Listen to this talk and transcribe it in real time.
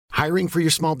Hiring for your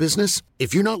small business?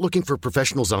 If you're not looking for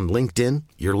professionals on LinkedIn,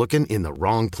 you're looking in the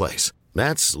wrong place.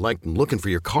 That's like looking for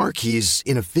your car keys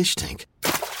in a fish tank.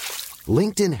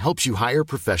 LinkedIn helps you hire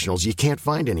professionals you can't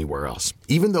find anywhere else,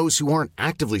 even those who aren't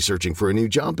actively searching for a new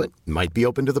job but might be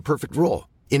open to the perfect role.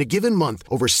 In a given month,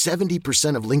 over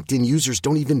 70% of LinkedIn users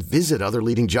don't even visit other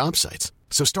leading job sites.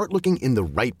 So start looking in the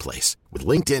right place. With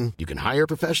LinkedIn, you can hire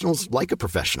professionals like a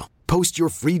professional. Post your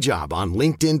free job on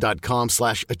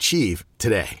linkedin.com/achieve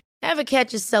today. Ever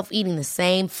catch yourself eating the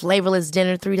same flavorless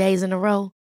dinner 3 days in a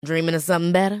row? Dreaming of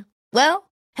something better?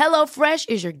 Well, HelloFresh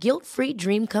is your guilt-free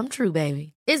dream come true,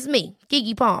 baby. It's me,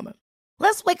 Keke Palmer.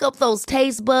 Let's wake up those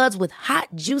taste buds with hot,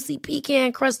 juicy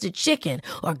pecan-crusted chicken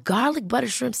or garlic butter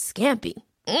shrimp scampi.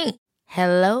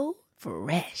 Hello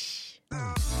Fresh.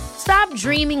 Stop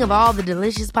dreaming of all the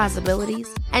delicious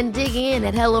possibilities and dig in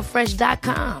at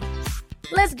HelloFresh.com.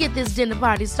 Let's get this dinner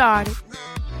party started.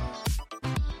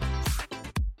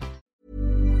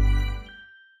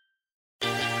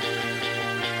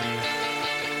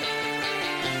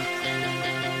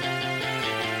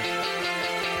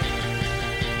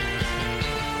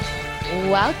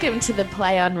 Welcome to the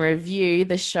Play On Review,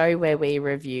 the show where we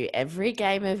review every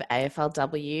game of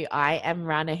AFLW. I am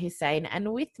Rana Hussein,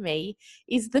 and with me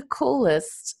is the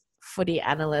coolest footy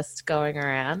analyst going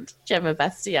around, Gemma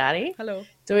Bastiani. Hello.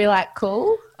 Do we like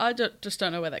cool? I just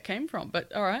don't know where that came from,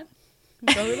 but all right.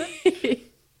 We'll go with it.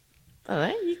 I don't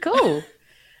know, you're cool.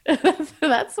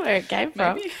 That's where it came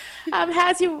from. Maybe.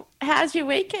 How's your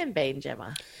weekend been,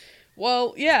 Gemma?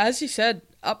 Well, yeah, as you said,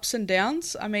 ups and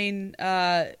downs. I mean,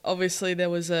 obviously there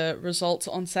was a result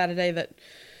on Saturday that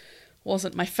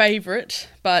wasn't my favourite,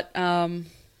 but, the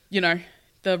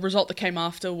result that came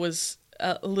after was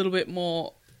a little bit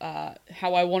more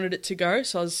how I wanted it to go,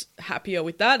 so I was happier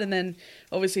with that. And then,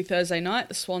 obviously, Thursday night,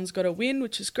 the Swans got a win,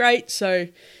 which is great. So,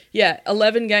 yeah,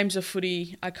 11 games of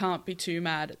footy. I can't be too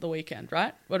mad at the weekend,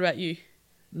 right? What about you?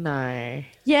 No.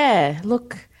 Yeah,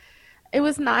 look, it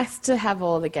was nice to have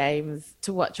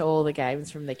watch all the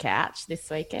games from the couch this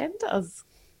weekend.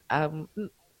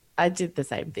 I did the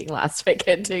same thing last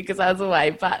weekend too because I was away,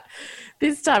 but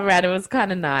this time around it was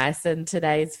kind of nice, and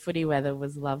today's footy weather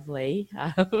was lovely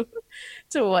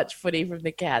to watch footy from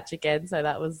the couch again. So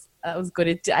that was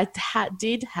good. I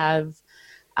did have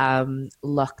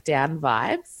lockdown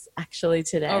vibes actually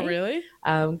today. Oh, really?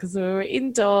 Because we were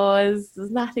indoors.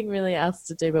 There's nothing really else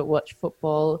to do but watch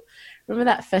football. Remember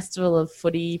that festival of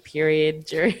footy period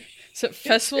during? Is it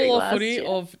festival of footy year?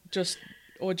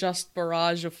 or just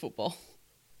barrage of football?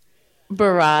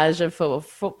 Barrage of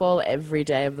football every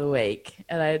day of the week,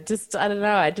 and I don't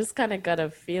know. I just kind of got a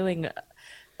feeling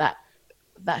that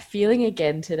feeling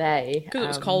again today Because it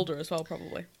was colder as well,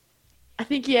 probably. I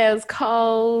think it was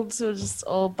cold. We were just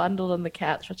all bundled on the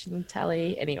couch watching the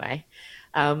telly. Anyway,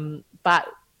 but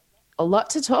a lot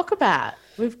to talk about.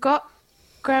 We've got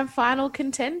grand final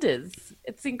contenders.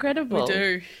 It's incredible. We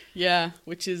do, yeah,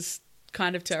 which is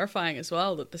kind of terrifying as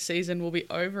well, that the season will be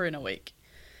over in a week.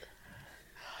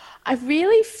 I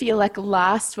really feel like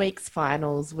last week's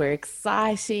finals were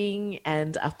exciting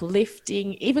and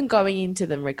uplifting, even going into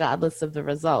them regardless of the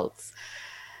results.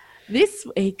 This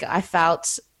week I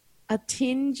felt a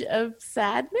tinge of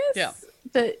sadness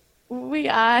that we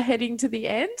are heading to the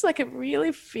end. Like, it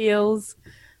really feels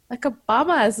like a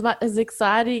bummer, as much as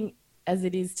exciting as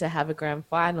it is to have a grand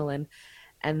final, and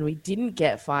we didn't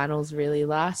get finals really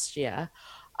last year.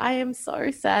 I am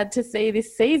so sad to see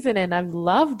this season, and I've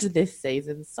loved this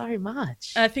season so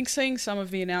much. I think seeing some of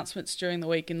the announcements during the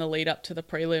week in the lead up to the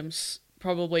prelims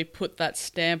probably put that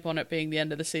stamp on it being the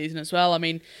end of the season as well. I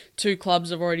mean, 2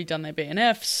 clubs have already done their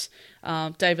BNFs.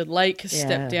 David Lake has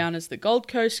stepped down as the Gold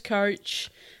Coast coach.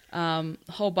 A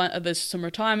whole bunch. There's some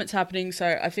retirements happening,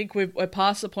 so I think we're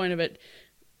past the point of it.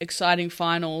 Exciting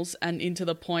finals and into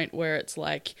the point where it's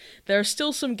like there are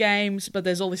still some games, but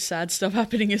there's all this sad stuff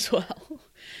happening as well.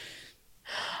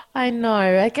 I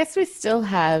know. I guess we still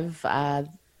have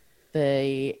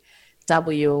the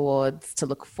W Awards to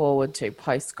look forward to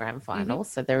post grand final,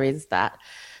 so there is that.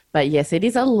 But yes, it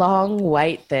is a long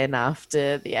wait then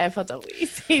after the AFLW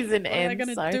season ends. What am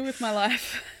I going to do with my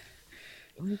life?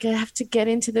 I'm going to have to get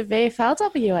into the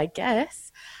VFLW, I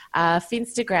guess.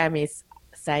 Finstagram is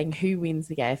saying who wins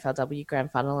the AFLW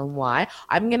grand final and why.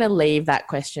 I'm going to leave that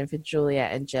question for Julia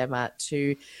and Gemma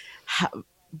to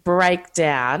break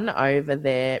down over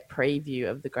their preview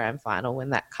of the grand final when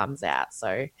that comes out.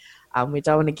 So we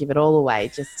don't want to give it all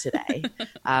away just today.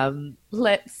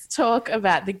 Let's talk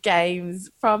about the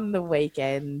games from the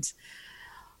weekend.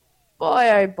 Boy,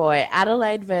 oh boy,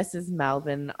 Adelaide versus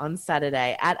Melbourne on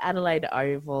Saturday at Adelaide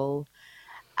Oval.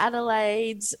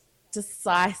 Adelaide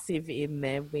decisive in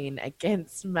their win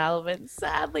against Melbourne.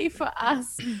 Sadly for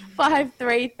us,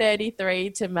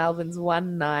 5-3-33 to Melbourne's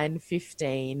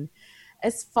 1-9-15.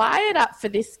 As fired up for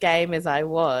this game as I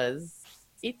was,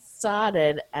 it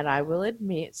started, and I will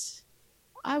admit,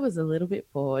 I was a little bit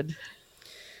bored.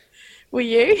 Were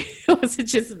you? Or was it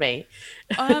just me?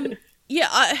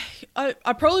 Yeah,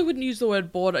 I probably wouldn't use the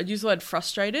word bored. I'd use the word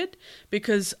frustrated,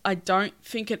 because I don't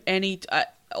think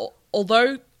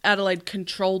although Adelaide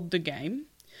controlled the game,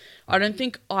 I don't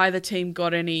think either team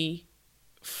got any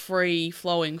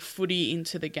free-flowing footy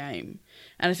into the game.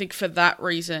 And I think for that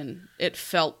reason, it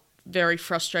felt very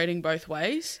frustrating both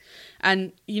ways.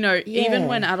 And, even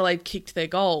when Adelaide kicked their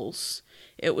goals,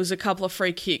 it was a couple of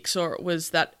free kicks, or it was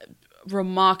that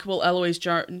remarkable Eloise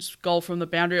Jones goal from the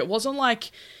boundary. It wasn't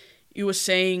like you were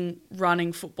seeing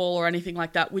running football or anything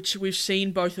like that, which we've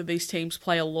seen both of these teams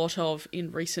play a lot of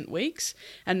in recent weeks.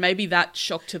 And maybe that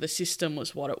shock to the system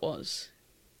was what it was.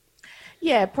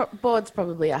 Yeah, bored's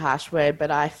probably a harsh word,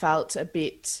 but I felt a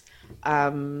bit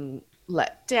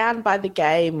let down by the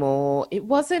game, or it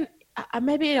wasn't,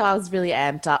 maybe I was really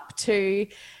amped up too.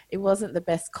 It wasn't the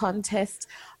best contest.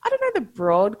 I don't know, the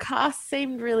broadcast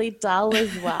seemed really dull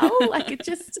as well. It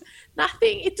just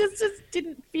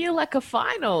didn't feel like a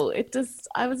final.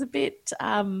 I was a bit,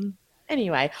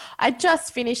 anyway, I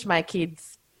just finished my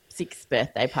kid's 6th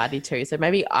birthday party too, so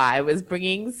maybe I was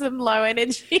bringing some low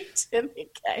energy to the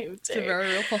game too. It's a very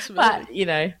real possibility.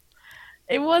 But,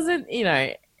 it wasn't,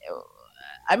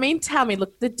 tell me,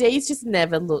 look, the D's just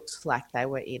never looked like they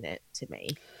were in it to me.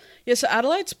 Yeah, so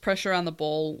Adelaide's pressure on the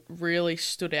ball really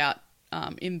stood out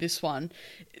in this one.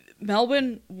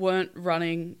 Melbourne weren't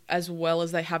running as well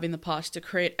as they have in the past to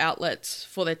create outlets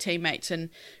for their teammates and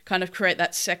kind of create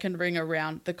that second ring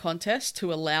around the contest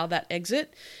to allow that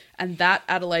exit. And that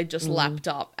Adelaide just lapped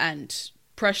up and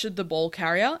pressured the ball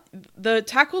carrier. The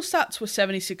tackle stats were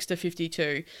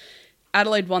 76-52.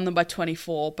 Adelaide won them by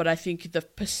 24, but I think the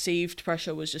perceived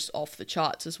pressure was just off the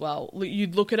charts as well.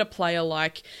 You'd look at a player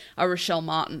like Rochelle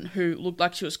Martin, who looked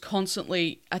like she was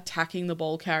constantly attacking the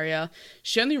ball carrier.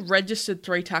 She only registered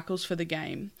 3 tackles for the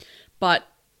game, but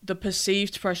the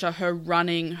perceived pressure, her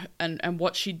running and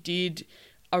what she did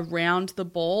around the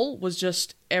ball was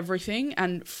just everything.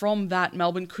 And from that,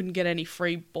 Melbourne couldn't get any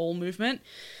free ball movement.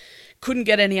 Couldn't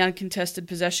get any uncontested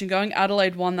possession going.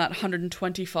 Adelaide won that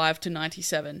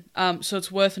 125-97. So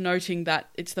it's worth noting that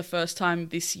it's the first time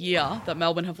this year that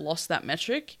Melbourne have lost that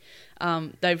metric.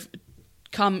 They've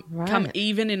come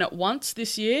even in it once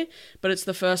this year, but it's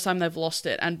the first time they've lost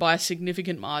it, and by a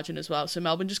significant margin as well. So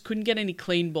Melbourne just couldn't get any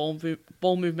clean ball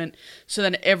movement. So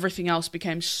then everything else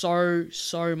became so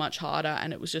much harder,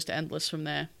 and it was just endless from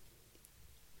there.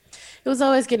 It was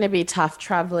always going to be tough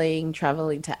travelling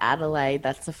to Adelaide.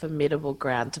 That's a formidable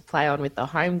ground to play on with the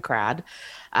home crowd.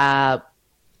 And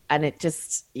it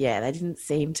just, they didn't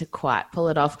seem to quite pull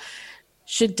it off.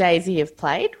 Should Daisy have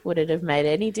played? Would it have made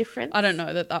any difference? I don't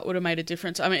know that would have made a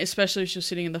difference. I mean, especially if she was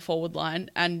sitting in the forward line.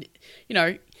 And,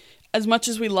 as much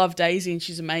as we love Daisy and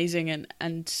she's amazing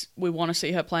and we want to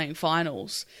see her playing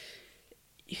finals,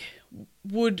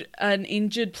 would an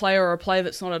injured player or a player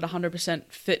that's not at 100%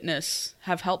 fitness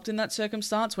have helped in that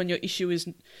circumstance when your issue is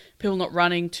people not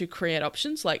running to create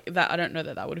options like that? I don't know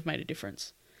that would have made a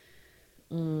difference.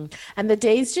 And the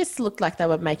D's just looked like they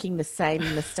were making the same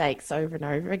mistakes over and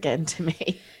over again to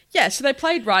me. Yeah, so they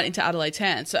played right into Adelaide's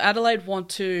hands. So Adelaide want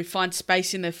to find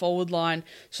space in their forward line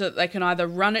so that they can either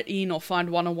run it in or find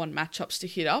one-on-one matchups to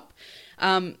hit up.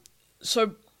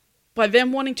 So by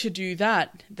them wanting to do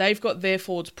that, they've got their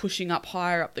forwards pushing up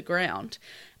higher up the ground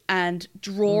and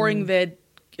drawing their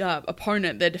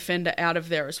opponent, their defender, out of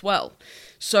there as well.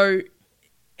 So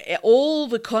all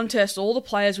the contest, all the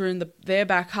players were in their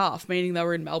back half, meaning they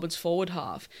were in Melbourne's forward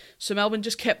half. So Melbourne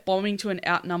just kept bombing to an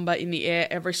outnumber in the air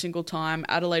every single time.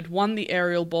 Adelaide won the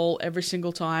aerial ball every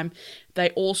single time. They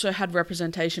also had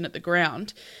representation at the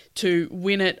ground to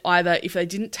win it either if they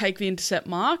didn't take the intercept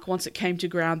mark, once it came to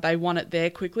ground, they won it there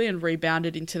quickly and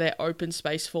rebounded into their open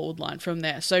space forward line from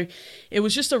there. So it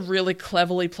was just a really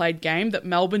cleverly played game that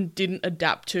Melbourne didn't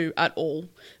adapt to at all.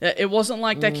 It wasn't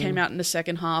like they came out in the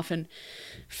second half and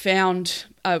found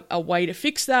a way to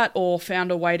fix that or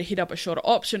found a way to hit up a shorter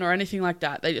option or anything like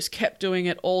that. They just kept doing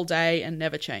it all day and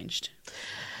never changed.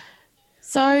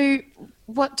 So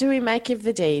what do we make of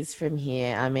the D's from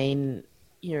here? I mean,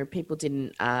 people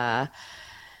didn't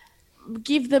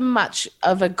give them much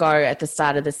of a go at the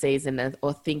start of the season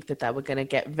or think that they were going to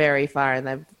get very far, and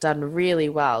they've done really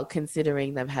well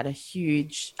considering they've had a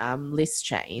huge list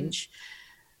change.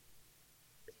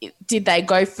 Did they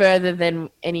go further than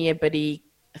anybody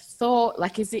thought?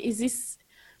 Like, is this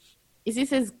Is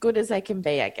this as good as they can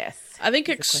be, I guess? I think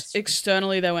is the question.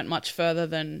 externally they went much further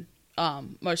than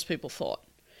most people thought.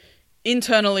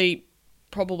 Internally,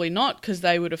 probably not, because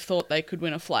they would have thought they could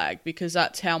win a flag, because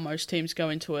that's how most teams go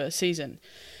into a season.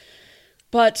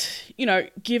 But, you know,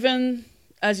 given,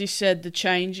 as you said, the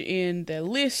change in their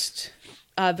list,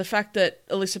 the fact that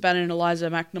Alyssa Bannon and Eliza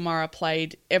McNamara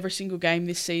played every single game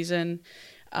this season,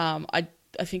 I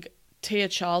think Tia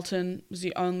Charlton was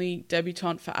the only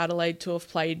debutante for Adelaide to have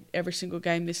played every single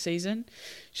game this season.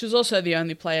 She was also the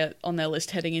only player on their list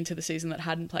heading into the season that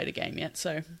hadn't played a game yet,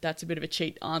 so that's a bit of a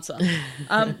cheat answer.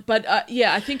 But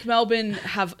I think Melbourne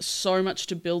have so much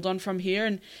to build on from here,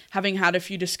 and having had a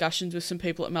few discussions with some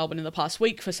people at Melbourne in the past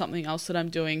week for something else that I'm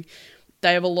doing,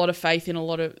 they have a lot of faith in a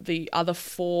lot of the other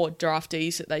 4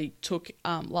 draftees that they took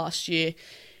last year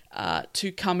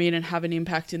to come in and have an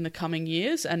impact in the coming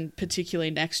years, and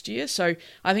particularly next year. So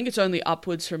I think it's only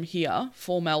upwards from here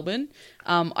for Melbourne.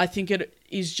 I think it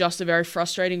is just a very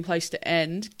frustrating place to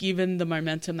end, given the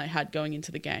momentum they had going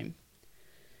into the game.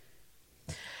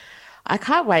 I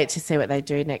can't wait to see what they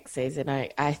do next season.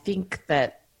 I think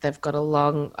that they've got a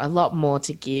lot more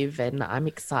to give, and I'm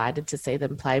excited to see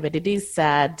them play. But it is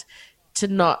sad to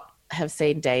not have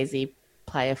seen Daisy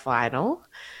play a final.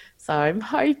 So I'm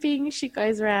hoping she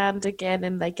goes around again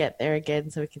and they get there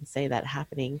again so we can see that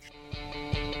happening.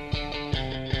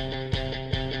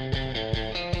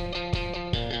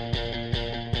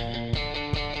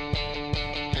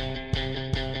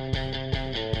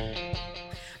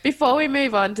 Before we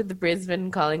move on to the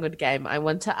Brisbane-Collingwood game, I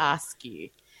want to ask you,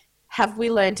 have we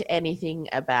learned anything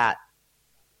about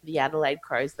the Adelaide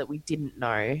Crows that we didn't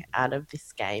know out of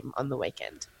this game on the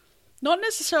weekend? Not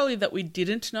necessarily that we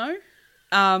didn't know.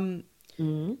 I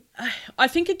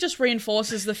think it just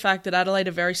reinforces the fact that Adelaide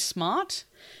are very smart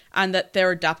and that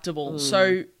they're adaptable.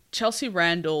 So Chelsea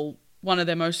Randall, one of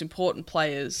their most important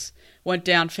players, went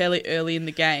down fairly early in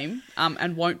the game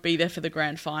and won't be there for the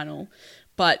grand final.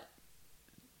 But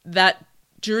that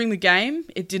during the game,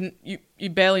 it didn't. You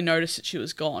barely noticed that she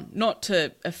was gone. Not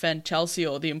to offend Chelsea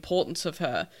or the importance of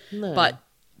her, but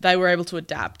they were able to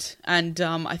adapt, and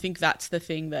I think that's the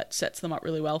thing that sets them up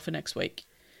really well for next week.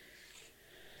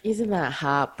 Isn't that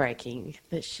heartbreaking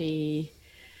that she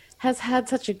has had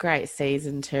such a great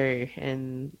season too,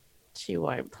 and she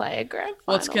won't play a grand final?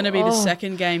 Well, it's going to be the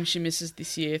second game she misses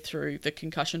this year through the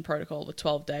concussion protocol, the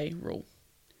 12-day rule.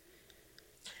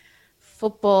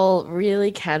 Football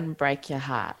really can break your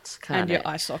heart, can't and it? your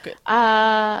eye socket.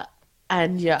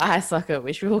 And your eye socket,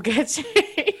 which we'll get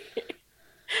to.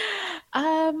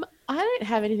 I don't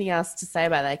have anything else to say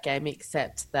about that game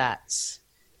except that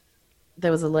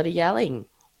there was a lot of yelling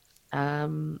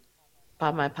by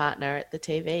my partner at the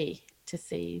TV to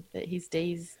see that his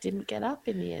D's didn't get up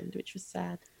in the end, which was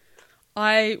sad.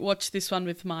 I watched this one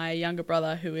with my younger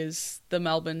brother, who is the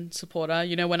Melbourne supporter.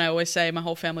 You know, when I always say my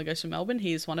whole family goes to Melbourne,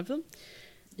 he is one of them.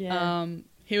 Yeah.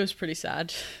 He was pretty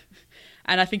sad.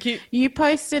 And I think you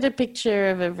posted a picture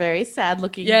of a very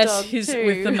sad-looking dog too.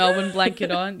 With the Melbourne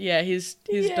blanket on. Yeah, his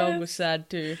Yes. dog was sad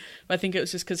too. But I think it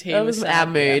was just because he That was sad.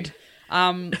 our mood.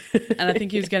 And I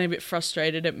think he was getting a bit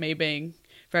frustrated at me being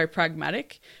very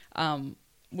pragmatic,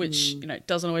 which you know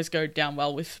doesn't always go down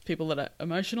well with people that are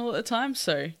emotional at the time.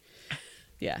 So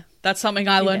yeah, that's something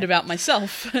I learned about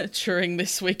myself during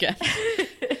this weekend.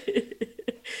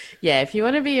 Yeah, if you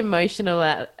want to be emotional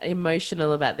about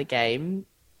the game,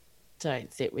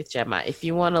 don't sit with Gemma. If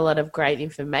you want a lot of great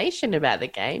information about the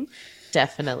game,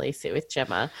 definitely sit with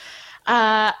Gemma.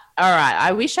 All right,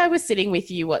 I wish I was sitting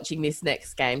with you watching this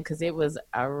next game because it was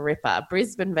a ripper.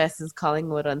 Brisbane versus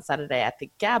Collingwood on Saturday at the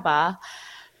Gabba.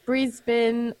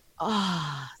 Brisbane,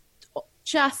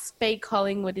 just beat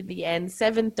Collingwood in the end,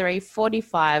 7-3,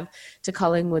 45 to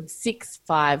Collingwood,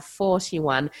 6-5,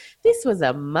 41. This was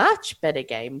a much better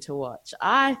game to watch,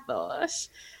 I thought.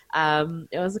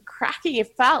 It was cracking.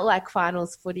 It felt like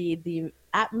finals footy. The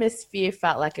atmosphere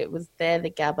felt like it was there. The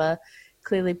Gabba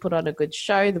clearly put on a good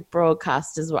show. The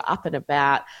broadcasters were up and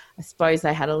about. I suppose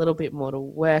they had a little bit more to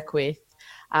work with.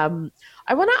 I want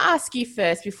to ask you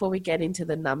first, before we get into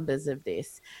the numbers of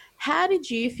this, how did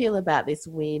you feel about this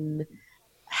win?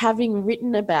 Having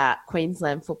written about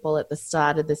Queensland football at the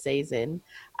start of the season,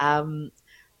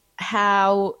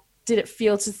 how did it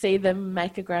feel to see them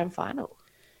make a grand final?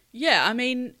 Yeah, I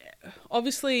mean,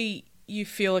 obviously you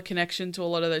feel a connection to a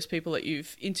lot of those people that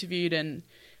you've interviewed and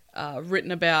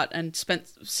written about and spent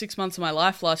 6 months of my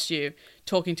life last year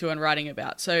talking to and writing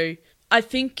about. So I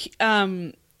think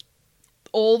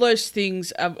all those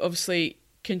things have obviously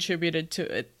contributed to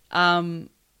it.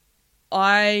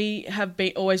 I have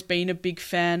always been a big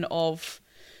fan of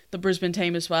the Brisbane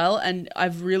team as well. And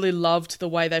I've really loved the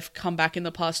way they've come back in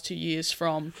the past 2 years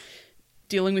from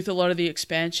dealing with a lot of the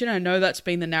expansion. I know that's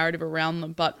been the narrative around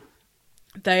them, but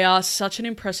they are such an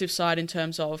impressive side in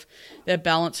terms of their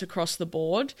balance across the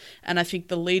board. And I think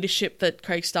the leadership that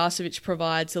Craig Starcevich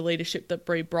provides, the leadership that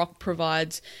Bree Brock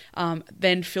provides,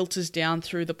 then filters down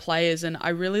through the players. And I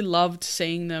really loved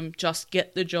seeing them just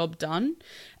get the job done.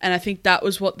 And I think that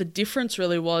was what the difference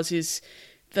really was, is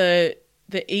the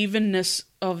evenness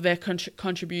of their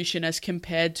contribution as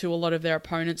compared to a lot of their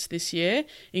opponents this year,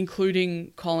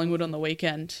 including Collingwood on the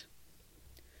weekend.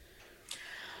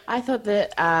 I thought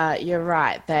that you're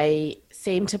right. They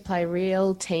seem to play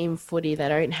real team footy. They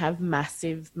don't have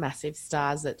massive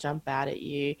stars that jump out at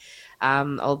you.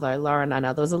 Although Lauren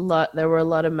Arnell, there were a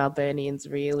lot of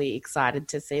Melburnians really excited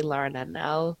to see Lauren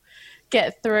Arnell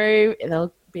get through.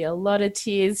 There'll be a lot of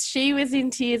tears. She was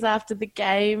in tears after the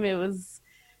game. It was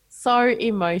so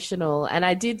emotional. And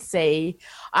I did say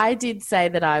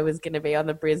that I was going to be on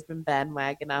the Brisbane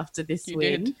bandwagon after this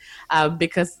win,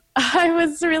 because I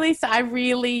was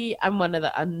I'm one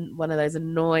of those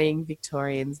annoying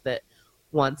Victorians that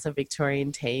wants a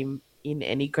Victorian team in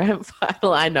any grand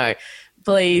final. I know.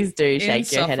 Please do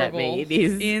shake your head at me. It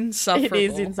is insufferable.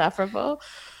 It is insufferable.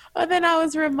 And then I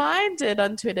was reminded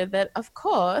on Twitter that, of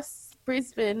course,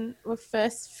 Brisbane were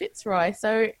first Fitzroy,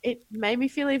 so it made me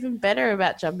feel even better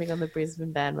about jumping on the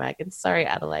Brisbane bandwagon. Sorry,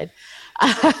 Adelaide.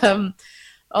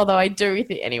 Although I do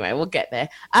think... Anyway, we'll get there.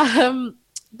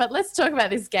 But let's talk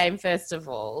about this game first of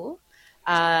all.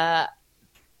 There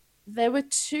were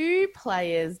two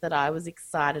players that I was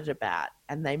excited about,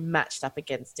 and they matched up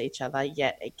against each other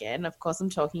yet again. Of course, I'm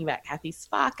talking about Kathy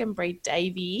Spark and Bree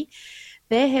Davey.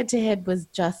 Their head-to-head was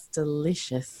just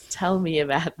delicious. Tell me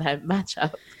about that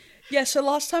matchup. Yeah, so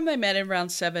last time they met in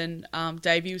round 7,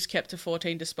 Davey was kept to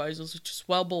 14 disposals, which is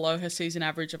well below her season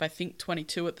average of, I think,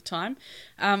 22 at the time.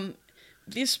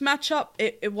 This matchup,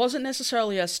 it wasn't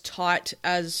necessarily as tight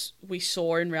as we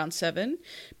saw in round 7,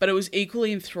 but it was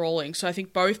equally enthralling. So I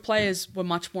think both players were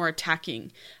much more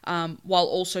attacking, while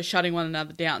also shutting one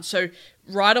another down. So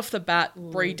right off the bat,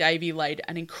 Bree Davey laid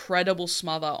an incredible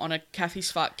smother on a Kathy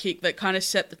Spark kick that kind of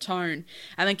set the tone.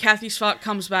 And then Kathy Spark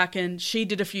comes back and she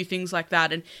did a few things like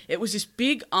that. And it was this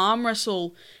big arm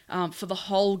wrestle for the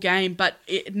whole game, but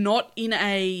not in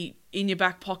a your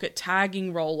back pocket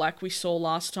tagging role like we saw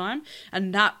last time.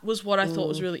 And that was what I thought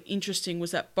was really interesting,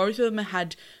 was that both of them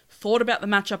had thought about the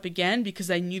matchup again because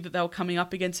they knew that they were coming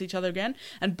up against each other again,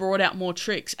 and brought out more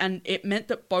tricks. And it meant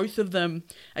that both of them,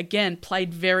 again,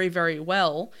 played very, very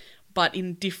well, but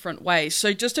in different ways.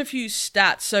 So just a few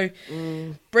stats. So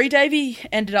Bree Davey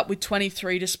ended up with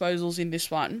 23 disposals in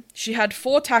this one. She had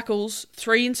 4 tackles,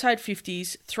 3 inside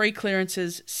 50s, 3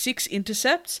 clearances, 6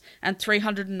 intercepts, and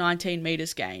 319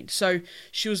 metres gained. So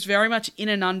she was very much in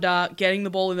and under, getting the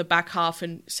ball in the back half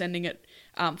and sending it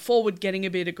forward, getting a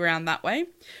bit of ground that way.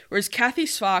 Whereas Kathy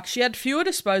Spark, she had fewer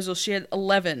disposals. She had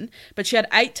 11, but she had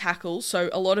 8 tackles, so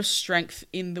a lot of strength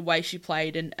in the way she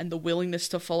played and the willingness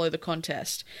to follow the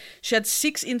contest. She had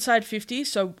 6 inside 50s,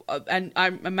 so and I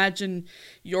imagine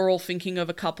you're all thinking of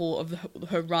a couple of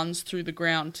her runs through the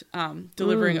ground,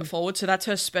 delivering it forward. So that's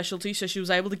her specialty, so she was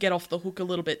able to get off the hook a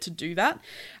little bit to do that.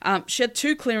 She had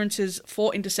 2 clearances,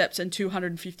 4 intercepts, and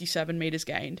 257 metres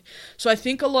gained. So I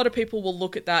think a lot of people will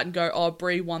look at that and go, oh,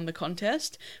 Bree won the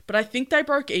contest, but I think they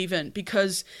broke even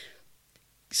because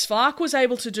Spark was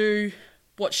able to do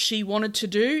what she wanted to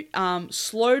do,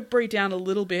 slowed Bree down a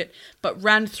little bit, but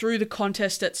ran through the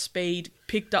contest at speed,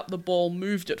 picked up the ball,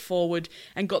 moved it forward,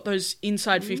 and got those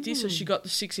inside 50s, so she got the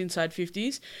 6 inside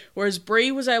 50s, whereas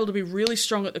Bree was able to be really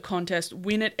strong at the contest,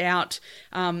 win it out,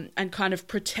 and kind of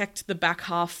protect the back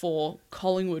half for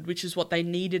Collingwood, which is what they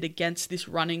needed against this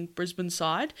running Brisbane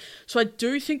side. So I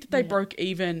do think that they broke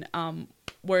even,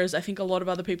 whereas I think a lot of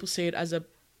other people see it as a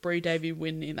Bree Davey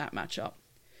win in that matchup.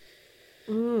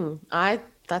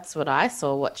 That's what I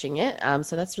saw watching it.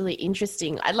 So that's really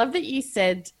interesting. I love that you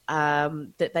said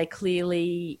that they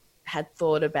clearly had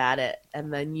thought about it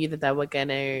and they knew that they were going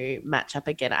to match up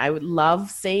again. I would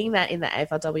love seeing that in the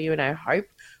AFLW, and I hope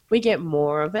we get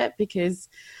more of it because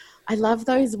I love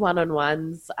those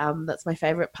one-on-ones. That's my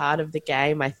favourite part of the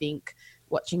game, I think,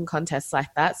 watching contests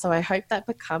like that. So I hope that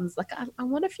becomes like, I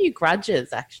want a few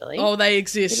grudges, actually. Oh, they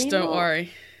exist. Don't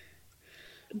worry.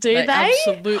 Do they?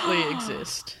 Absolutely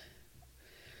exist.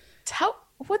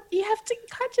 What you have to,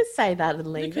 can't just say that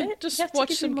and leave it. Just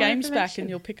watch some games back and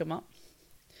you'll pick them up.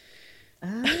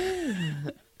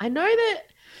 I know that.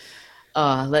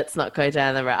 Oh, let's not go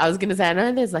down the road. I was going to say, I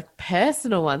know there's like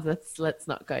personal ones. Let's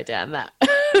not go down that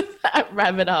that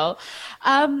rabbit hole.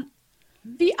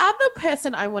 The other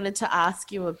person I wanted to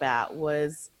ask you about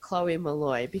was Chloe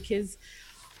Molloy, because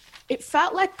it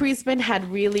felt like Brisbane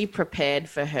had really prepared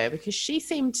for her, because she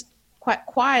seemed quite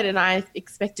quiet and I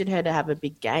expected her to have a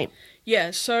big game. Yeah,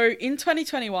 so in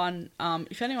 2021,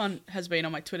 if anyone has been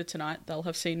on my Twitter tonight, they'll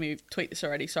have seen me tweet this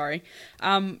already, sorry.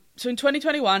 So in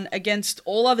 2021, against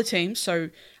all other teams, so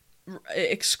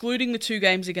excluding the 2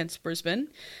 games against Brisbane,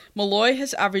 Molloy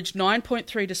has averaged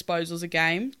 9.3 disposals a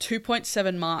game,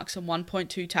 2.7 marks and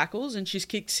 1.2 tackles, and she's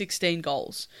kicked 16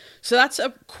 goals. So that's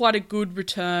quite a good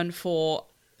return for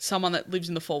someone that lives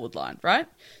in the forward line, right?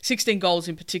 16 goals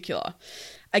in particular.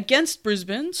 Against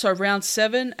Brisbane, so round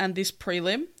 7 and this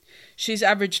prelim, she's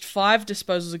averaged 5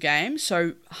 disposals a game,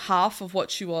 so half of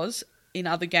what she was in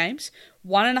other games,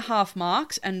 1.5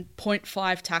 marks and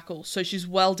 0.5 tackles. So she's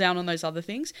well down on those other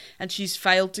things, and she's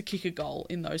failed to kick a goal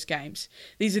in those games.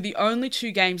 These are the only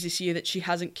 2 games this year that she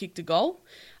hasn't kicked a goal.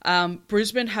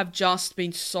 Brisbane have just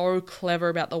been so clever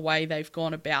about the way they've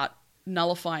gone about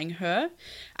nullifying her,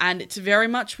 and it's very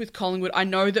much with Collingwood. I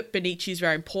know that Benici is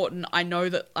very important. I know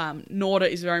that Norda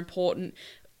is very important.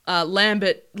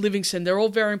 Lambert, Livingston, they're all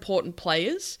very important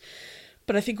players.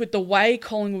 But I think with the way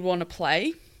Collingwood want to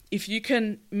play, if you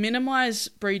can minimise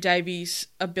Bree Davies'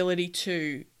 ability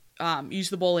to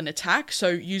use the ball in attack, so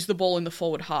use the ball in the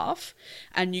forward half,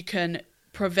 and you can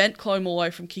prevent Chloe Molloy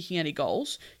from kicking any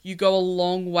goals, you go a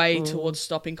long way towards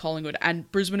stopping Collingwood. And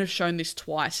Brisbane have shown this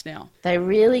twice now. They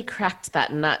really cracked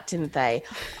that nut, didn't they?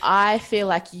 I feel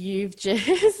like you've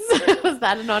just... Was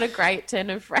that not a great turn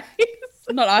of phrase?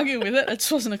 I'm not arguing with it. I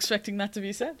just wasn't expecting that to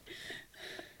be said.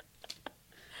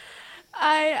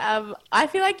 I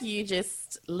feel like you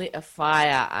just lit a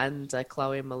fire under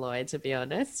Chloe Molloy, to be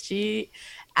honest. She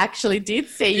actually did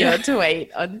see your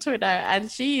tweet on Twitter,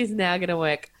 and she is now going to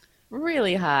work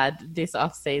really hard this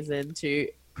off-season to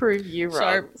prove you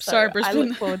wrong. Sorry, Brisbane. I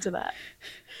look forward to that.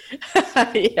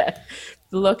 Yeah.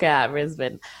 Look out,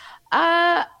 Brisbane.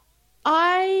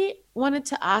 I wanted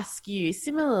to ask you,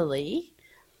 similarly,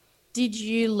 did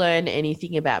you learn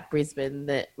anything about Brisbane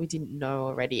that we didn't know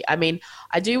already? I mean,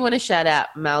 I do want to shout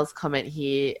out Mel's comment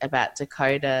here about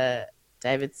Dakota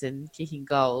Davidson kicking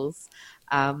goals.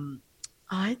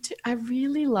 I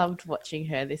really loved watching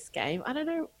her this game. I don't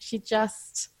know, she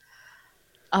just...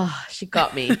 Oh, she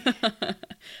got me.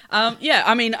 Yeah,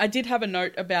 I mean, I did have a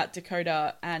note about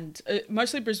Dakota and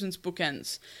mostly Brisbane's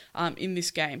bookends in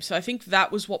this game. So I think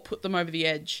that was what put them over the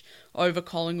edge over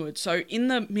Collingwood. So in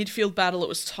the midfield battle, it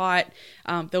was tight.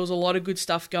 There was a lot of good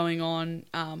stuff going on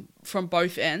from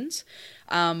both ends.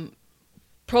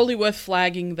 Probably worth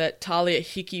flagging that Talia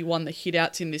Hickey won the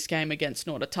hitouts in this game against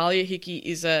Norda. Talia Hickey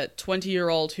is a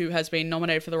 20-year-old who has been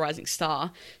nominated for the Rising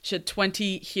Star. She had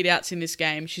 20 hitouts in this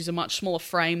game. She's a much smaller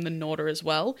frame than Norda as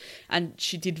well, and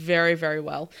she did very, very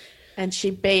well. And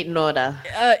she beat Norda.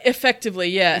 Effectively,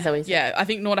 yeah. Yeah, I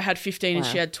think Norda had 15 and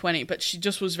she had 20, but she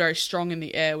just was very strong in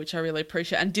the air, which I really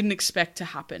appreciate and didn't expect to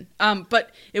happen.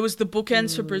 But it was the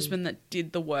bookends for Brisbane that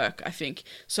did the work, I think.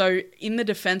 So in the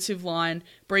defensive line,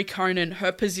 Brie Conan,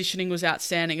 her positioning was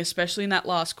outstanding, especially in that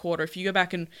last quarter. If you go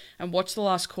back and watch the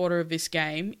last quarter of this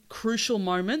game, crucial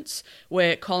moments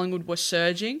where Collingwood were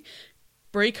surging,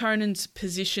 Brie Conan's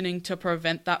positioning to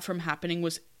prevent that from happening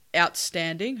was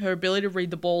outstanding. Her ability to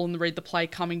read the ball and read the play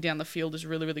coming down the field is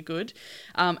really, really good.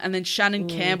 And then Shannon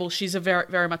Campbell, she's a very,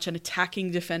 very much an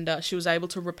attacking defender. She was able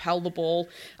to repel the ball.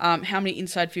 How many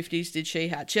inside 50s did she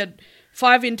have? She had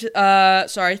 3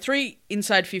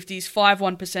 inside 50s, 5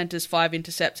 1%ers, 5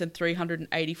 intercepts, and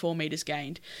 384 metres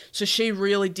gained. So she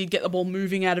really did get the ball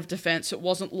moving out of defence. It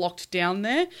wasn't locked down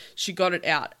there. She got it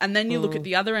out. And then you look at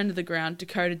the other end of the ground,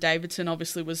 Dakota Davidson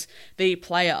obviously was the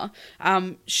player.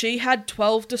 She had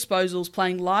 12 disposals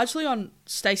playing largely on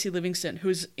Stacey Livingston,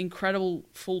 who's incredible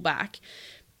fullback.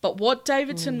 But what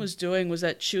Davidson was doing was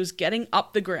that she was getting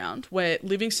up the ground where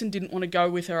Livingston didn't want to go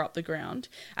with her up the ground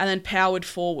and then powered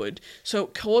forward. So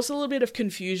it caused a little bit of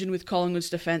confusion with Collingwood's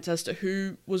defence as to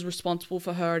who was responsible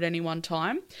for her at any one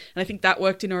time. And I think that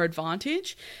worked in her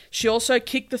advantage. She also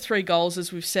kicked the 3 goals,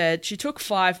 as we've said. She took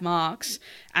 5 marks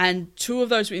and 2 of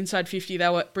those were inside 50. They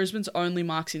were Brisbane's only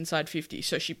marks inside 50.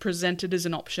 So she presented as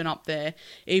an option up there,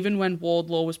 even when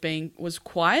Wardlaw was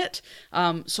quiet.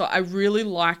 So I really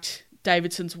liked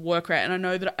Davidson's work rate, and I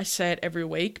know that I say it every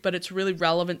week, but it's really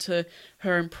relevant to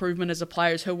her improvement as a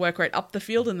player. Is her work rate up the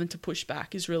field and then to push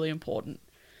back is really important.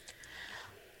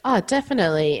 Oh,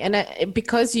 definitely. And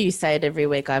because you say it every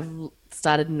week, I've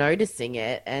started noticing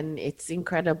it, and it's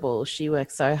incredible. She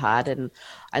works so hard, and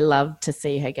I love to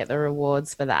see her get the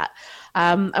rewards for that.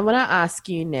 I want to ask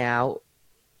you now,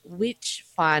 which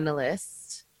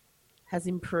finalist has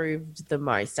improved the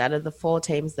most out of the 4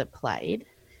 teams that played?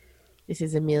 This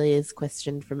is Amelia's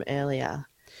question from earlier.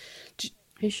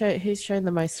 Who's shown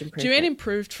the most improvement? Do you mean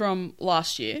improved from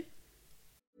last year?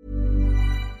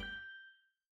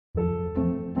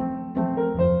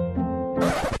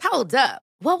 Hold up.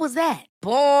 What was that?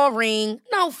 Boring.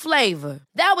 No flavor.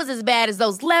 That was as bad as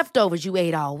those leftovers you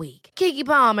ate all week. Keke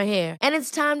Palmer here, and it's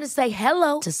time to say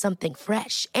hello to something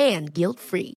fresh and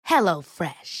guilt-free. Hello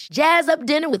Fresh. Jazz up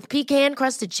dinner with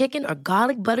pecan-crusted chicken or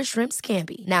garlic butter shrimp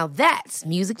scampi. Now that's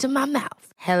music to my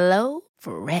mouth. Hello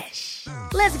Fresh.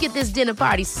 Let's get this dinner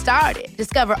party started.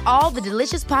 Discover all the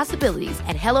delicious possibilities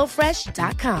at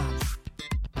hellofresh.com.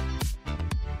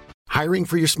 Hiring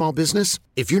for your small business?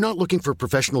 If you're not looking for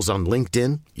professionals on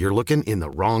LinkedIn, you're looking in the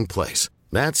wrong place.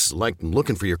 That's like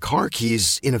looking for your car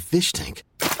keys in a fish tank.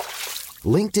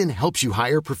 LinkedIn helps you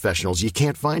hire professionals you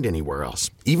can't find anywhere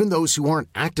else, even those who aren't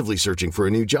actively searching for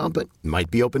a new job but might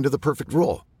be open to the perfect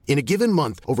role. In a given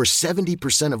month, over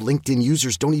 70% of LinkedIn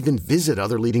users don't even visit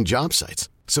other leading job sites.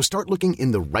 So start looking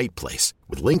in the right place.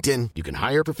 With LinkedIn, you can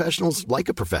hire professionals like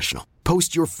a professional.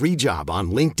 Post your free job on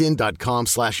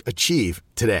linkedin.com/achieve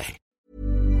today.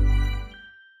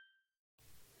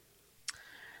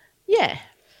 Yeah.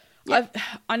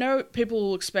 I know people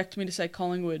will expect me to say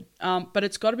Collingwood, but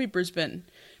it's got to be Brisbane.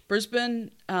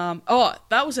 Brisbane,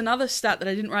 that was another stat that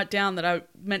I didn't write down that I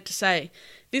meant to say.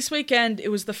 This weekend, it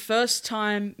was the first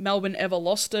time Melbourne ever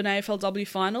lost an AFLW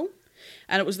final,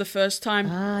 and it was the first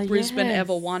time Brisbane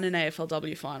ever won an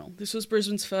AFLW final. This was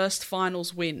Brisbane's first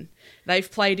finals win. They've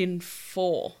played in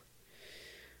 4.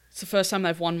 It's the first time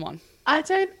they've won one. I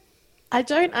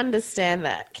don't understand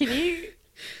that. Can you...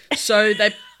 So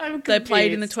they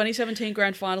played in the 2017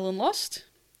 grand final and lost.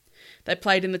 They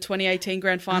played in the 2018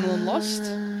 grand final and lost.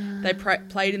 They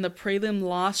played in the prelim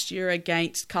last year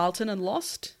against Carlton and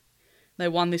lost. They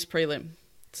won this prelim.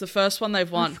 It's the first one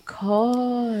they've won. Of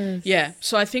course. Yeah,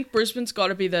 so I think Brisbane's got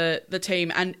to be the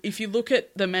team. And if you look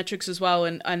at the metrics as well,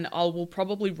 and I will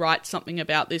probably write something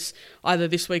about this either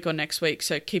this week or next week,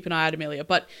 so keep an eye out, Amelia.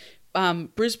 But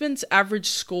Brisbane's average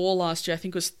score last year, I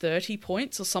think, was 30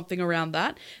 points or something around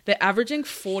that. They're averaging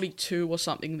 42 or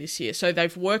something this year. So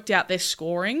they've worked out their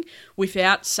scoring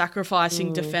without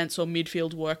sacrificing defence or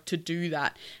midfield work to do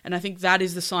that. And I think that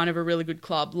is the sign of a really good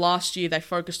club. Last year, they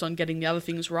focused on getting the other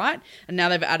things right, and now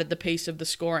they've added the piece of the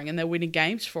scoring, and they're winning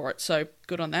games for it. So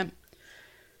good on them.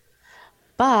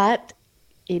 But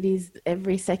it is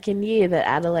every second year that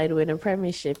Adelaide win a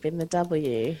premiership in the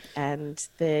W, and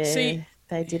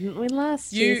they didn't win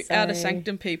last year. You out of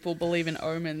sanctum people believe in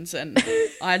omens, and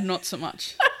I not so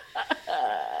much.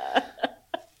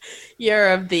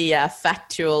 You're of the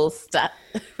factual stat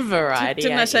variety.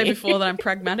 Didn't I say before that I'm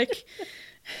pragmatic?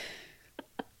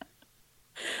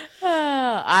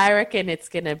 I reckon it's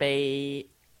going to be...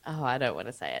 Oh, I don't want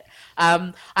to say it.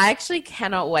 I actually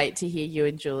cannot wait to hear you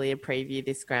and Julia preview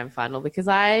this grand final, because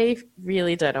I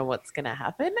really don't know what's going to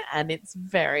happen, and it's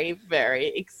very, very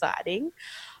exciting.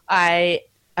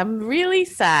 I'm really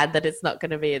sad that it's not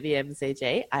going to be at the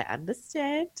MCG. I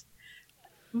understand.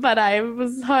 But I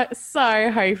was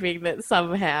so hoping that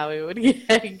somehow we would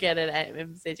get it at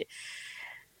MCG.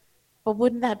 But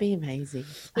wouldn't that be amazing?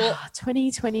 Well,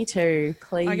 2022,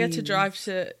 please. I get to drive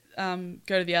to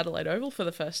go to the Adelaide Oval for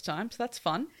the first time, so that's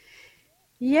fun.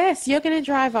 Yes, you're going to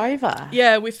drive over.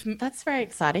 Yeah, that's very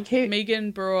exciting.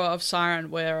 Megan Brewer of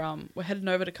Siren. We're heading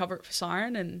over to cover it for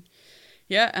Siren, and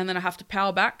and then I have to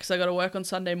power back because I got to work on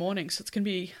Sunday morning, so it's going to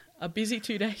be a busy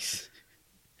 2 days.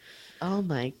 Oh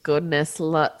my goodness,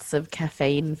 lots of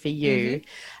caffeine for you.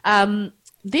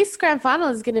 This grand final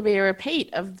is going to be a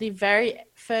repeat of the very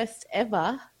first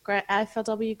ever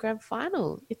AFLW grand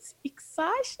final. It's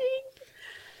exciting.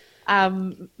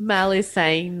 Mal is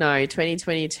saying no,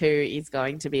 2022 is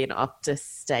going to be an Optus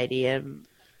Stadium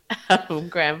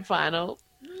grand final.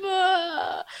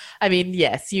 I mean,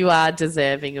 yes, you are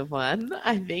deserving of one,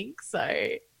 I think. So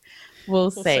we'll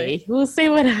see. We'll see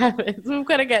what happens. We've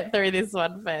got to get through this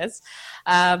one first.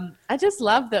 I just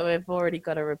love that we've already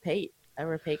got a repeat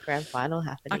grand final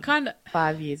happening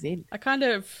 5 years in. I kind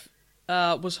of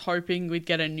was hoping we'd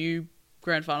get a new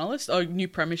grand finalist or new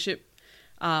premiership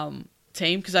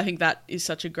team, because I think that is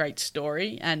such a great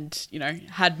story. And,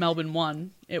 had Melbourne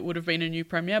won, it would have been a new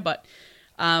premier. But,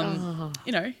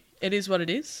 it is what it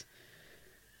is.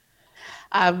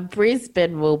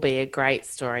 Brisbane will be a great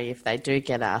story if they do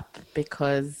get up,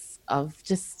 because of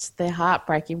just their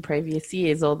heartbreaking previous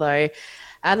years. Although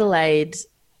Adelaide,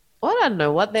 I don't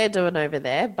know what they're doing over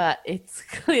there, but it's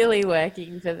clearly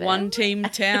working for them. One team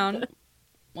town.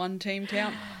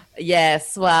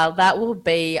 Yes, well,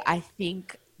 I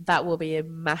think that will be a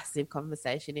massive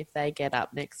conversation if they get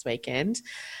up next weekend.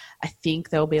 I think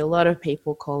there'll be a lot of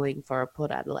people calling for a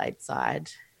Port Adelaide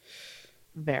side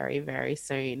very, very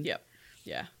soon. Yep.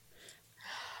 Yeah.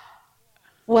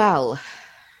 Well,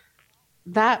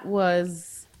 that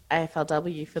was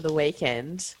AFLW for the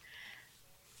weekend.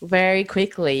 Very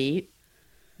quickly,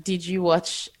 did you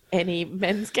watch any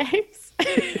men's games?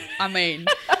 I mean,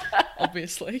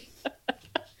 obviously.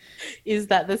 Is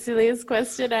that the silliest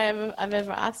question I've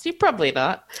ever asked you? Probably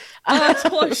not. It's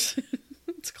close.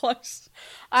 It's close.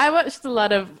 I watched a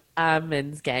lot of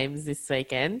men's games this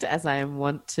weekend, as I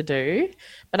want to do.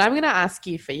 But I'm going to ask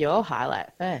you for your highlight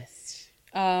first.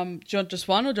 Do you want just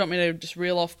one, or do you want me to just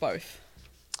reel off both?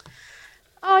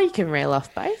 Oh, you can reel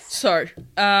off both. So,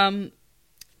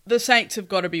 the Saints have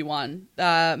got to be one.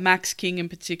 Max King in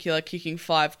particular kicking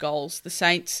 5 goals. The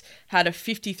Saints had a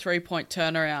 53-point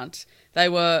turnaround. They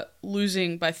were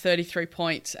losing by 33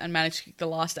 points and managed to kick the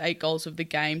last 8 goals of the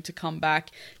game to come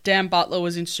back. Dan Butler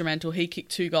was instrumental. He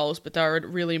kicked 2 goals, but they were at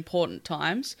really important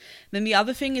times. Then the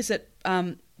other thing is that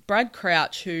Brad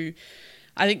Crouch, who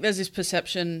I think there's this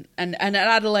perception, and at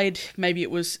Adelaide maybe it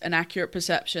was an accurate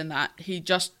perception that he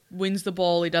just wins the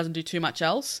ball, he doesn't do too much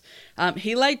else.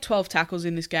 He laid 12 tackles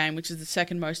in this game, which is the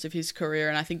second most of his career,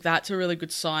 and I think that's a really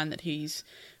good sign that he's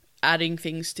adding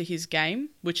things to his game,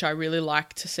 which I really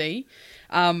like to see.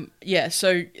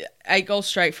 So 8 goals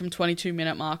straight from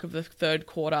 22-minute mark of the third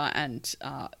quarter, and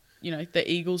the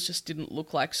Eagles just didn't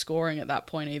look like scoring at that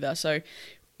point either. So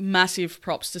massive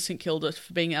props to St Kilda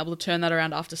for being able to turn that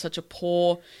around after such a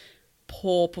poor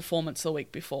performance the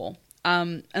week before.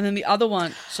 And then the other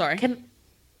one, sorry.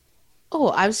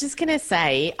 I was just going to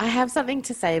say, I have something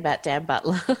to say about Dan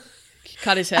Butler.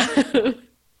 Cut his hair.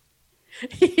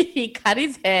 He cut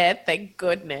his hair, thank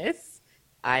goodness,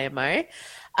 IMO.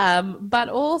 But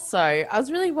also, I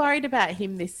was really worried about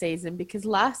him this season because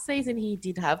last season he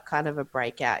did have kind of a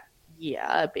breakout year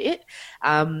a bit.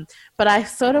 But I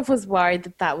sort of was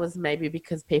worried that was maybe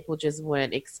because people just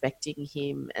weren't expecting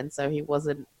him and so he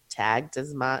wasn't tagged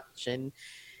as much. And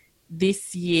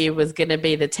this year was going to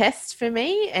be the test for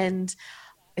me, and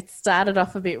it started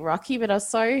off a bit rocky, but I was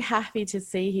so happy to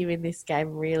see him in this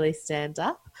game really stand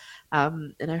up.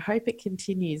 And I hope it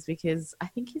continues because I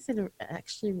think he's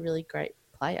actually a really great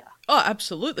player. Oh,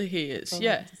 absolutely he is,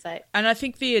 yeah. And I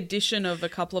think the addition of a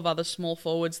couple of other small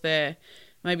forwards there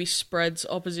maybe spreads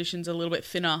oppositions a little bit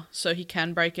thinner so he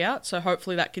can break out. So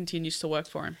hopefully that continues to work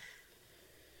for him.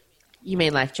 You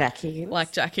mean like Jack Higgins?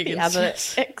 Like Jack Higgins, the other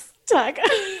yes. ex-Tiger.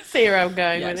 See where I'm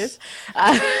going with this.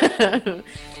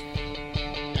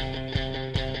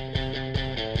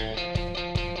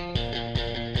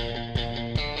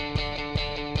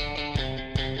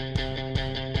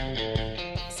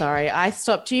 Sorry, I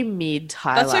stopped you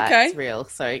mid-highlights That's okay. reel,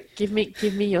 so give me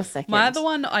your second. My other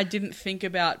one, I didn't think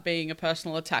about being a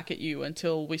personal attack at you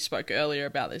until we spoke earlier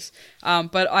about this.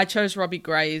 But I chose Robbie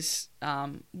Gray's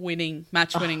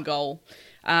match-winning goal.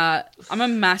 I'm a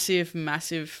massive,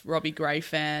 massive Robbie Gray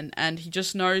fan, and he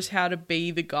just knows how to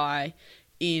be the guy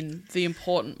in the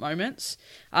important moments.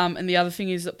 And the other thing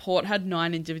is that Port had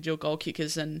 9 individual goal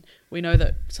kickers, and we know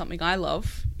that something I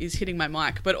love is hitting my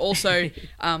mic, but also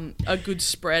a good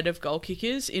spread of goal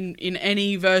kickers in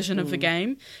any version of the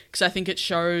game, because I think it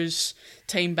shows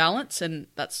team balance, and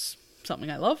that's something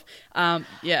I love.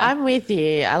 I'm with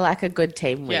you. I like a good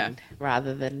team win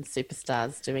rather than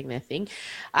superstars doing their thing.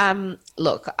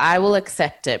 Look, I will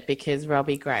accept it because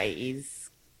Robbie Gray is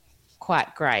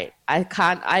quite great. I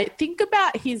think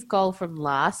about his goal from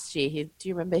last year. Do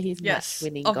you remember his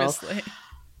match-winning obviously. goal?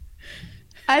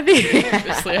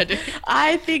 Obviously I do.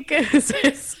 I think it was,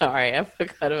 sorry, I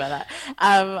forgot about that.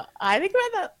 I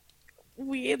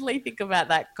weirdly think about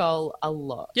that goal a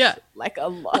lot. Yeah. Like a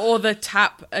lot. Or the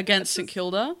tap against St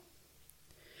Kilda.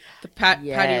 The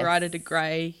Paddy Ryder to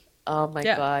Gray. Oh my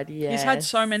God, yes. He's had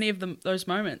so many of those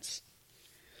moments.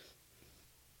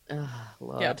 Oh,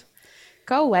 Lord. Yep.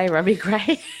 Go away, Robbie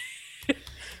Gray,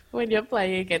 when you're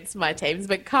playing against my teams,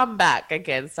 but come back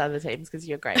against other teams because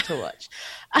you're great to watch.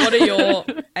 What are your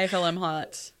AFLM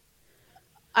highlights?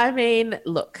 I mean,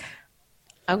 look,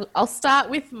 I'll start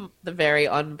with the very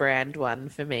on-brand one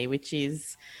for me, which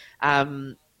is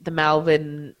the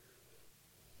Melbourne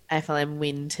AFLM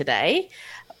win today.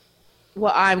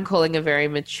 What I'm calling a very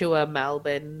mature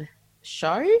Melbourne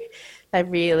show. They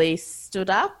really stood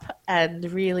up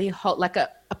and really like a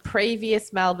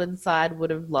previous Melbourne side would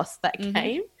have lost that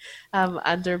game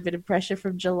under a bit of pressure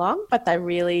from Geelong, but they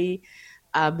really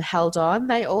held on.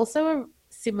 They also were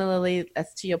similarly,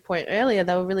 as to your point earlier,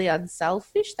 they were really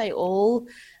unselfish. They all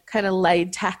kind of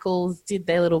laid tackles, did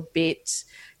their little bit,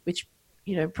 which,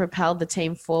 propelled the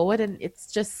team forward. And it's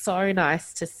just so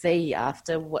nice to see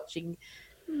after watching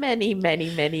many,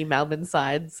 many, many Melbourne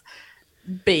sides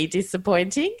be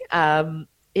disappointing.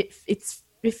 It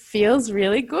feels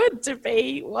really good to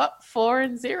be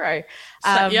 4-0.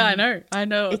 I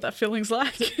know what that feeling's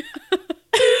like.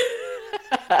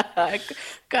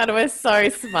 God, we're so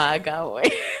smug, aren't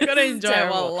we? Gotta enjoy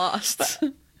it while it lasts.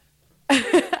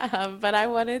 But I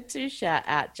wanted to shout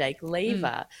out Jake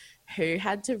Lever, who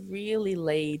had to really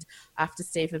lead after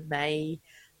Stephen May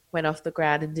went off the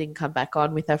ground and didn't come back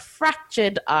on with a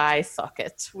fractured eye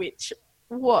socket, which,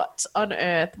 what on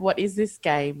earth? What is this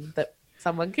game that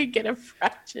someone could get a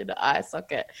fractured eye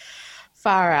socket?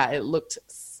 Far out. It looked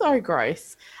so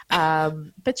gross.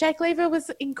 But Jake Lever was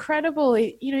incredible.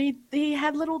 He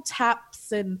had little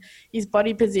taps and his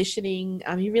body positioning.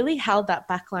 He really held that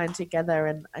back line together.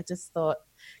 And I just thought,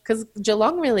 because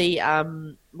Geelong really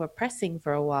were pressing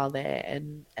for a while there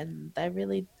and they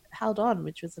really held on,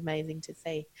 which was amazing to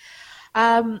see.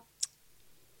 The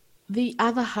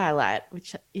other highlight,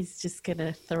 which is just going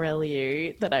to thrill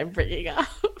you that I'm bringing up,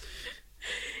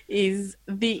 is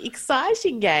the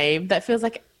exciting game that feels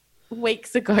like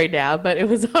weeks ago now, but it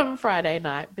was on Friday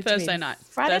night. Thursday night.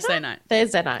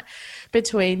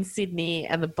 Between Sydney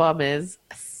and the Bombers.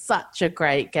 Such a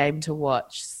great game to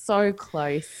watch. So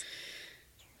close.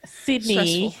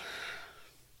 Sydney.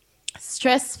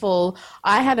 Stressful.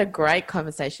 I had a great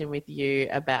conversation with you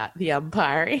about the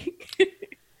umpiring.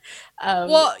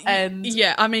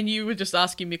 You were just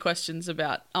asking me questions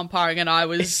about umpiring and I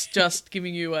was just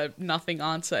giving you a nothing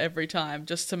answer every time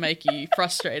just to make you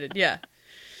frustrated. Yeah.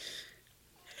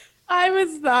 I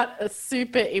was not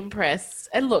super impressed.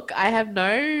 And look, I have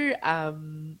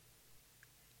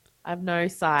no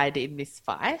side in this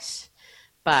fight,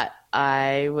 but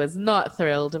I was not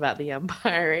thrilled about the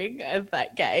umpiring of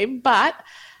that game. But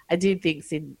I did think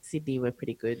Sydney were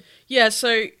pretty good. Yeah,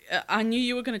 so I knew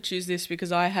you were going to choose this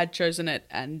because I had chosen it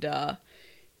and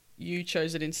you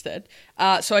chose it instead.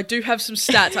 So I do have some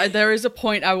stats. There is a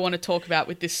point I want to talk about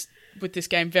with this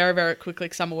game very, very quickly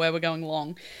because I'm aware we're going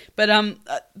long. But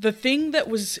the thing that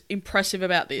was impressive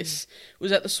about this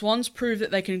was that the Swans proved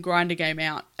that they can grind a game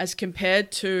out as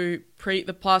compared to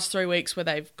the past 3 weeks where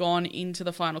they've gone into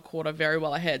the final quarter very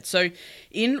well ahead. So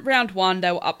in round 1,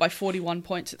 they were up by 41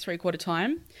 points at three-quarter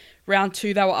time. Round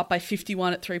 2, they were up by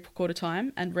 51 at three-quarter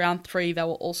time. And round 3, they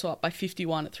were also up by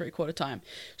 51 at three-quarter time.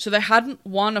 So they hadn't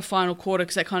won a final quarter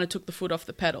because they kind of took the foot off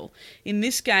the pedal. In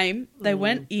this game, they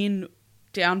went in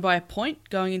down by a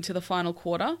point going into the final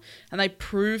quarter, and they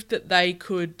proved that they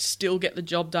could still get the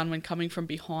job done when coming from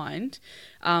behind.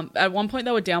 At one point,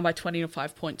 they were down by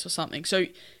 25 points or something. So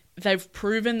they've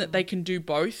proven that they can do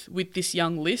both with this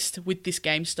young list, with this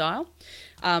game style.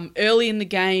 Early in the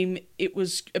game, it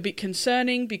was a bit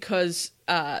concerning because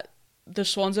the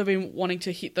Swans have been wanting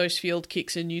to hit those field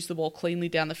kicks and use the ball cleanly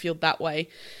down the field that way.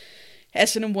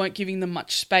 Essendon weren't giving them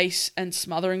much space and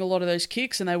smothering a lot of those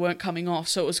kicks, and they weren't coming off.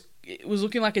 So it was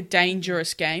looking like a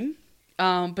dangerous game.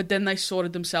 But then they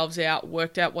sorted themselves out,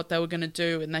 worked out what they were going to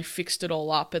do, and they fixed it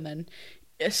all up. And then,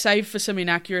 save for some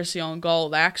inaccuracy on goal,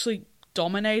 they actually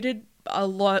dominated a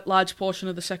large portion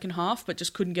of the second half, but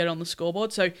just couldn't get on the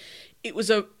scoreboard. So it was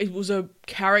a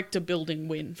character building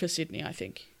win for Sydney, I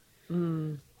think.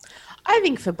 I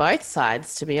think for both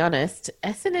sides, to be honest,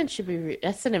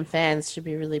 Essendon fans should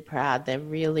be really proud. They're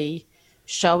really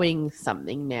showing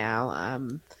something now,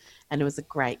 and it was a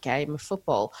great game of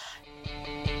football.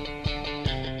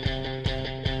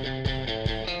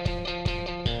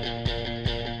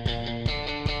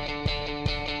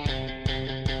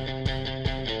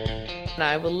 And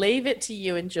I will leave it to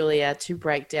you and Julia to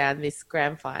break down this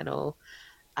grand final,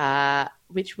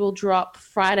 which will drop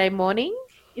Friday morning.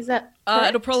 Is that correct?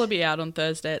 It'll probably be out on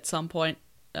Thursday at some point.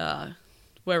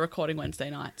 We're recording Wednesday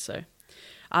night, so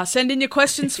send in your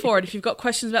questions for it. If you've got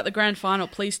questions about the grand final,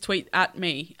 please tweet at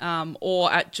me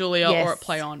or at Julia or at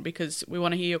Play On, because we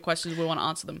want to hear your questions. We want to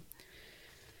answer them.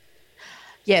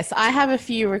 Yes, I have a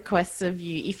few requests of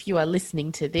you if you are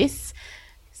listening to this.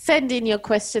 Send in your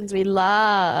questions. We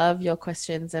love your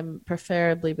questions, and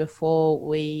preferably before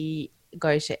we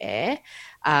go to air,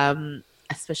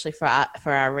 especially for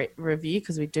our review,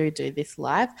 because we do this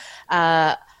live.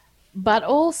 But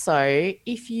also,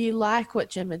 if you like what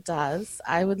Gemma does,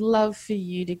 I would love for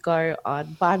you to go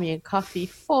on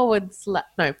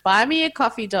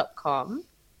buymeacoffee.com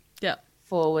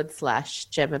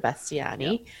 /Gemma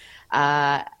Bastiani,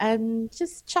 and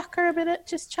just chuck her a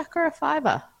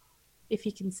 $5 if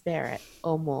you can spare it,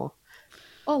 or more,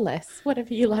 or less,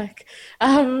 whatever you like,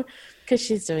 because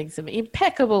she's doing some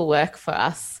impeccable work for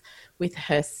us with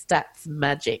her stats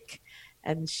magic,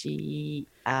 and she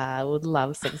would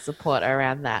love some support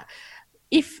around that.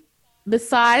 If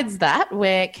besides that,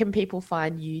 where can people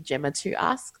find you, Gemma, to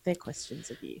ask their questions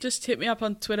of you? Just hit me up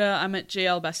on Twitter. I'm at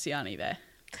GL Bastiani there.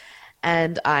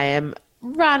 And I am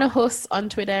Rana Hus on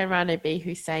Twitter and Rana B.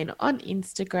 Hussein on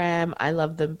Instagram. I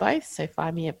love them both, so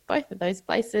find me at both of those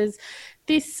places.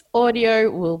 This audio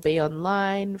will be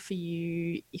online for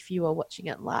you if you are watching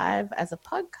it live as a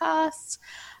podcast.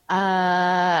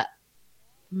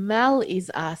 Mel is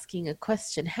asking a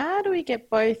question. How do we get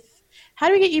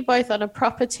you both on a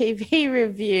proper TV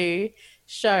review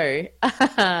show?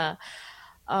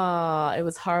 Oh, it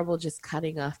was horrible just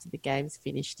cutting after the games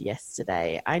finished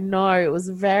yesterday. I know, it was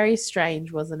very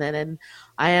strange, wasn't it?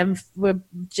 And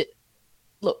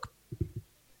look,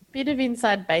 bit of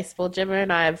inside baseball. Gemma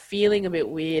and I are feeling a bit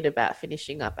weird about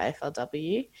finishing up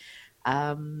AFLW.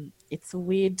 It's a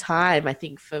weird time, I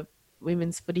think, for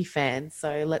women's footy fans.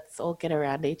 So let's all get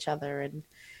around each other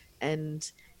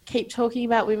and keep talking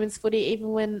about women's footy even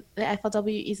when the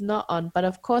AFLW is not on. But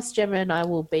of course, Gemma and I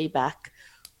will be back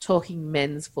talking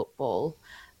men's football,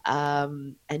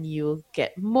 and you'll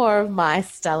get more of my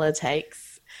stellar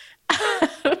takes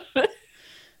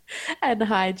and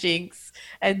hijinks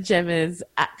and Gemma's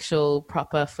actual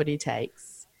proper footy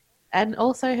takes, and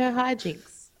also her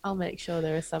hijinks. I'll make sure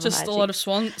there are some just hijinks. A lot of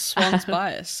Swans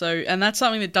bias. So, and that's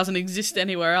something that doesn't exist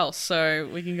anywhere else. So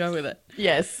we can go with it.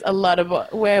 Yes, a lot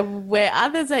of where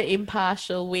others are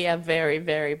impartial, we are very,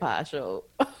 very partial.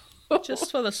 Just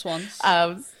for the Swans.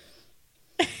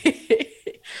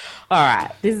 All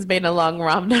right, this has been a long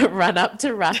run up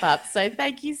to wrap up. So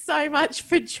thank you so much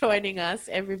for joining us,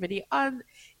 everybody,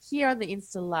 here on the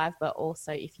Insta Live, but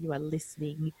also if you are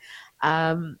listening.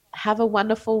 Have a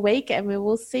wonderful week, and we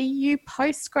will see you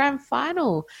post grand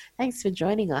final. Thanks for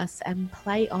joining us, and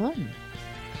play on.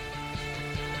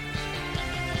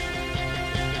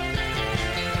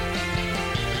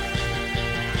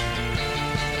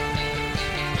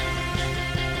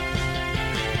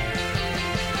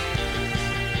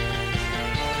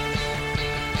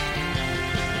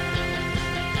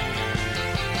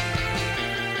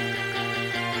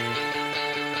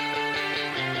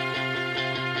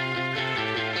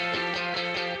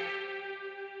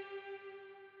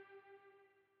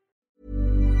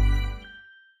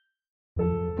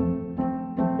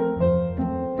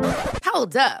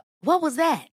 Hold up. What was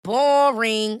that?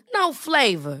 Boring. No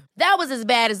flavor. That was as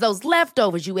bad as those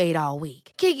leftovers you ate all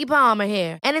week. Keke Palmer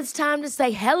here, and it's time to say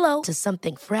hello to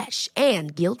something fresh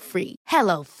and guilt-free.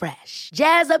 Hello Fresh.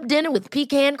 Jazz up dinner with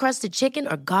pecan-crusted chicken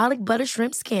or garlic butter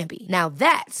shrimp scampi. Now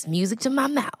that's music to my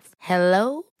mouth.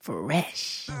 Hello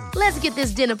Fresh. Let's get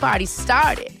this dinner party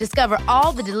started. Discover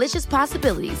all the delicious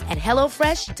possibilities at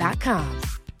HelloFresh.com.